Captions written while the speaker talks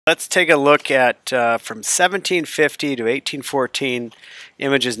Let's take a look at from 1750 to 1814,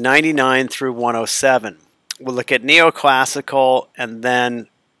 images 99 through 107. We'll look at neoclassical and then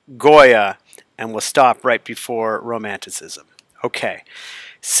Goya, and we'll stop right before Romanticism. Okay,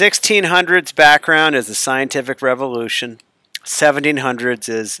 1600s background is the scientific revolution. 1700s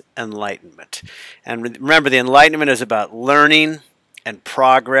is Enlightenment. And remember, the Enlightenment is about learning and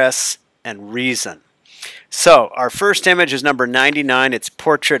progress and reason. So our first image is number 99. It's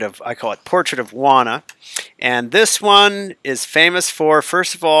portrait of, I call it Portrait of Juana. And this one is famous for,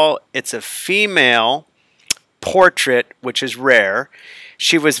 first of all, it's a female portrait, which is rare.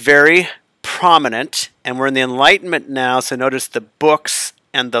 She was very prominent, and we're in the Enlightenment now, so notice the books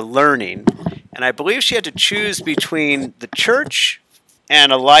and the learning. And I believe she had to choose between the church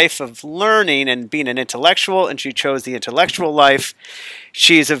and a life of learning and being an intellectual, and she chose the intellectual life.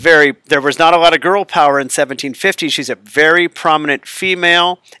 There was not a lot of girl power in 1750. She's a very prominent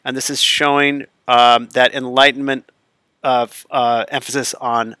female, and this is showing that Enlightenment of emphasis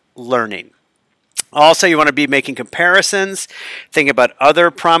on learning. Also, you want to be making comparisons. Think about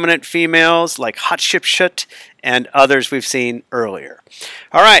other prominent females like Hatshepsut and others we've seen earlier.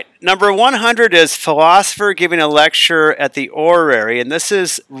 All right, number 100 is philosopher giving a lecture at the orrery, and this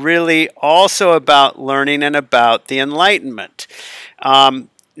is really also about learning and about the Enlightenment.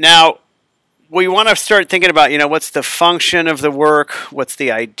 Now, we want to start thinking about, what's the function of the work? What's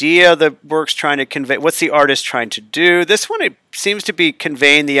the idea the work's trying to convey? What's the artist trying to do? This one, it seems to be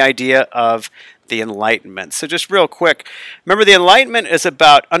conveying the idea of the Enlightenment. So just real quick, remember the Enlightenment is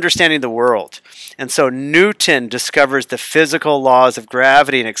about understanding the world. And so Newton discovers the physical laws of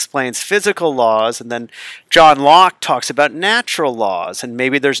gravity and explains physical laws, and then John Locke talks about natural laws, and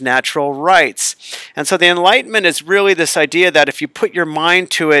maybe there's natural rights. And so the Enlightenment is really this idea that if you put your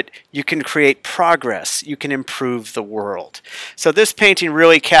mind to it, you can create progress, you can improve the world. So this painting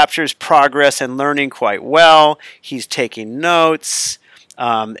really captures progress and learning quite well. He's taking notes.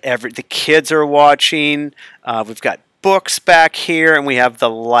 The kids are watching. We've got books back here, and we have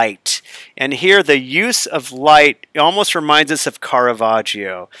the light. And here, the use of light almost reminds us of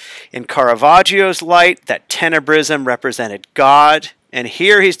Caravaggio. In Caravaggio's light, that tenebrism represented God. And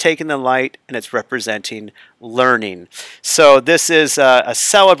here he's taking the light, and it's representing learning. So this is a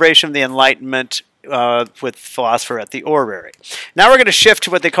celebration of the Enlightenment with philosopher at the orrery. Now we're going to shift to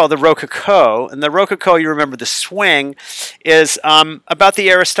what they call the Rococo. And the Rococo, you remember the swing, is about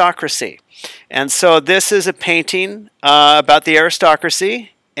the aristocracy. And so this is a painting about the aristocracy.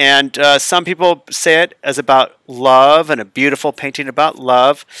 And some people say it as about love and a beautiful painting about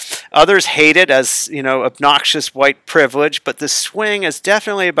love. Others hate it as, obnoxious white privilege. But the swing is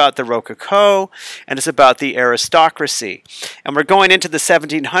definitely about the Rococo, and it's about the aristocracy. And we're going into the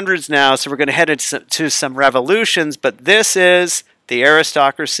 1700s now, so we're going to head into some revolutions. But this is the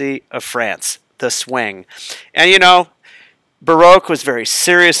aristocracy of France, the swing. And, Baroque was very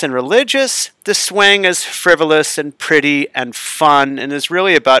serious and religious. The swing is frivolous and pretty and fun, and is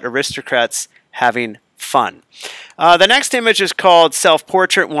really about aristocrats having fun. The next image is called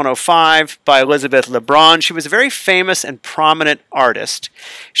Self-Portrait 105 by Elizabeth Lebrun. She was a very famous and prominent artist.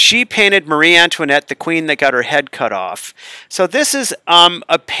 She painted Marie Antoinette, the queen that got her head cut off. So this is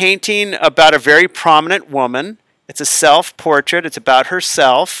a painting about a very prominent woman. It's a self-portrait. It's about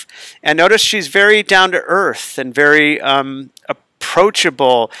herself. And notice she's very down to earth and very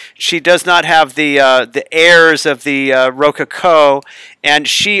approachable. She does not have the airs of the Rococo. And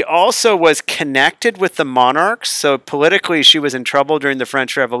she also was connected with the monarchs. So politically, she was in trouble during the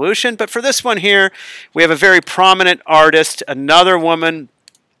French Revolution. But for this one here, we have a very prominent artist, another woman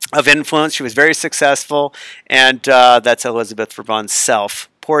of influence. She was very successful. And that's Elizabeth Lebrun's self-portrait.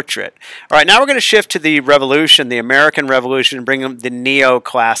 All right, now we're going to shift to the Revolution, the American Revolution, and bring them the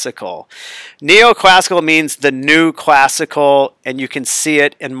Neoclassical. Neoclassical means the new classical, and you can see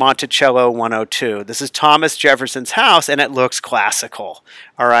it in Monticello 102. This is Thomas Jefferson's house, and it looks classical.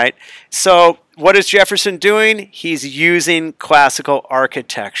 All right, so what is Jefferson doing? He's using classical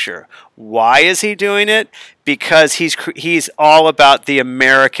architecture. Why is he doing it? Because he's all about the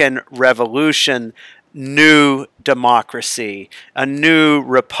American Revolution, new democracy, a new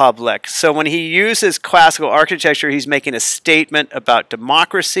republic. So when he uses classical architecture, he's making a statement about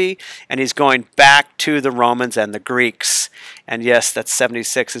democracy, and he's going back to the Romans and the Greeks. And yes, that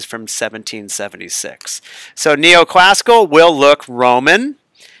 76 is from 1776. So neoclassical will look Roman,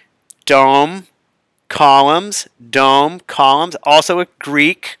 dome, columns, also a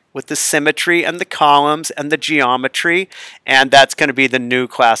Greek, with the symmetry and the columns and the geometry, and that's going to be the New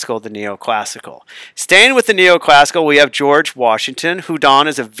Classical, the Neoclassical. Staying with the Neoclassical, we have George Washington. Houdon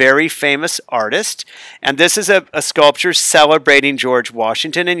is a very famous artist, and this is a sculpture celebrating George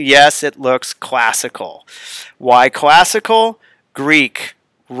Washington, and yes, it looks classical. Why classical? Greek,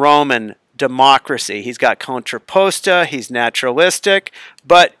 Roman, democracy. He's got contrapposta, he's naturalistic,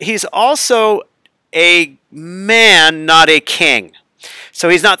 but he's also a man, not a king. So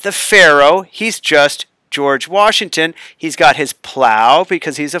he's not the pharaoh, he's just George Washington. He's got his plow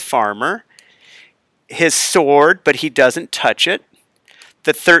because he's a farmer, his sword, but he doesn't touch it.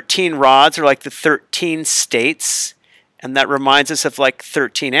 The 13 rods are like the 13 states, and that reminds us of like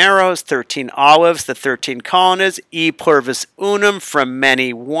 13 arrows, 13 olives, the 13 colonnades, e pluribus unum, from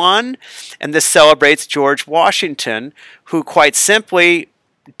many one. And this celebrates George Washington, who quite simply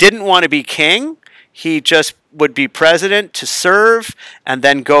didn't want to be king. He just would be president to serve and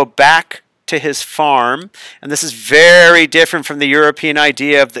then go back to his farm. And this is very different from the European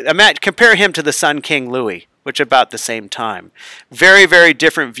idea of compare him to the Sun King Louis, which about the same time. Very, very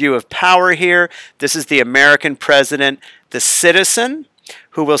different view of power here. This is the American president, the citizen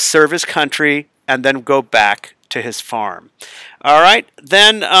who will serve his country and then go back to his farm. All right,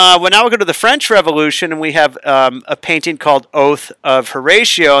 then now we'll go to the French Revolution, and we have a painting called Oath of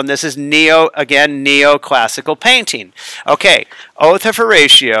Horatio, and this is neoclassical painting. Okay, Oath of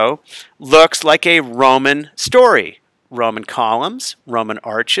Horatio looks like a Roman story. Roman columns, Roman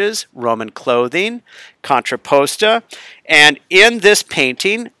arches, Roman clothing, contrapposta, and in this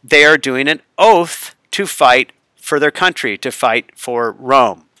painting, they are doing an oath to fight for their country, to fight for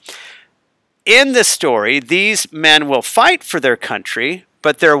Rome. In this story, these men will fight for their country,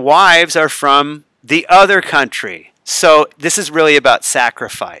 but their wives are from the other country. So this is really about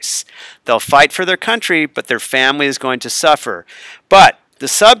sacrifice. They'll fight for their country, but their family is going to suffer. But the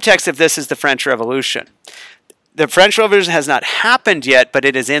subtext of this is the French Revolution. The French Revolution has not happened yet, but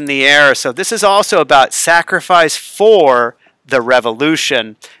it is in the air. So this is also about sacrifice for the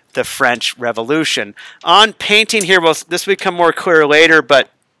revolution, the French Revolution. On painting here, this will become more clear later,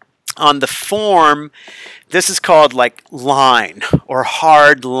 but on the form, this is called like line or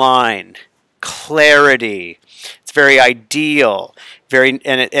hard line, clarity. It's very ideal,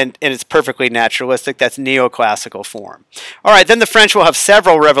 and it's perfectly naturalistic. That's neoclassical form. All right, then the French will have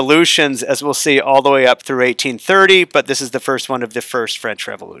several revolutions, as we'll see, all the way up through 1830, but this is the first one of the first French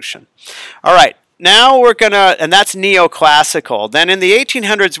Revolution. All right, now we're and that's neoclassical. Then in the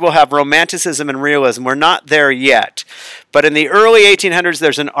 1800s, we'll have Romanticism and Realism. We're not there yet, but in the early 1800s,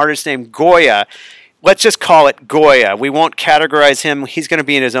 there's an artist named Goya. Let's just call it Goya. We won't categorize him. He's going to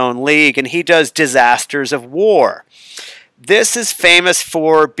be in his own league, and he does disasters of war. This is famous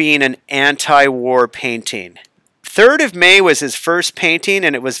for being an anti-war painting. 3rd of May was his first painting,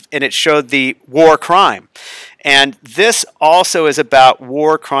 and it showed the war crime. And this also is about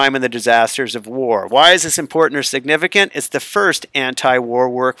war crime and the disasters of war. Why is this important or significant? It's the first anti-war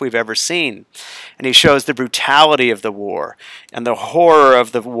work we've ever seen. And he shows the brutality of the war and the horror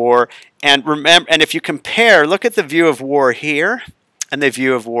of the war. And remember, and if you compare, look at the view of war here and the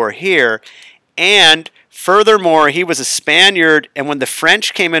view of war here. And furthermore, he was a Spaniard, and when the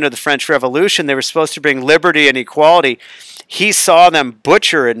French came into the French Revolution, they were supposed to bring liberty and equality. He saw them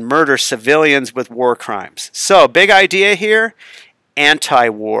butcher and murder civilians with war crimes. So, big idea here,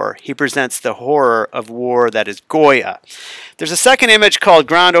 anti-war. He presents the horror of war. That is Goya. There's a second image called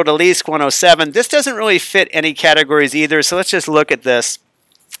Grand Odalisque 107. This doesn't really fit any categories either, so let's just look at this.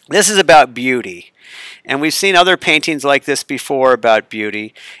 This is about beauty. And we've seen other paintings like this before about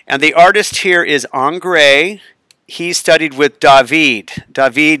beauty. And the artist here is Ingres. He studied with David.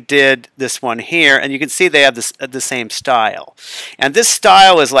 David did this one here, and you can see they have the same style. And this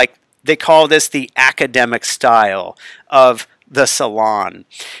style is like, they call this the academic style of the salon.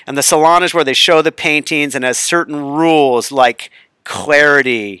 And the salon is where they show the paintings and has certain rules like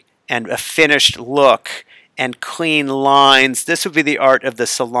clarity and a finished look and clean lines. This would be the art of the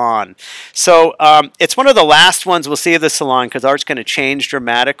salon. So it's one of the last ones we'll see of the salon because art's going to change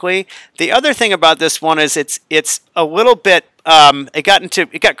dramatically. The other thing about this one is it's a little bit,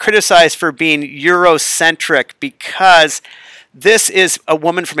 it got criticized for being Eurocentric because this is a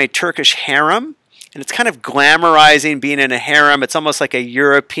woman from a Turkish harem. And it's kind of glamorizing being in a harem. It's almost like a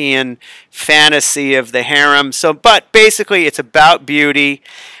European fantasy of the harem. So, but basically it's about beauty.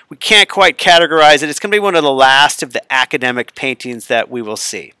 We can't quite categorize it. It's going to be one of the last of the academic paintings that we will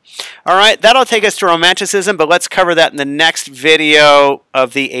see. All right, that'll take us to Romanticism, but let's cover that in the next video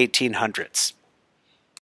of the 1800s.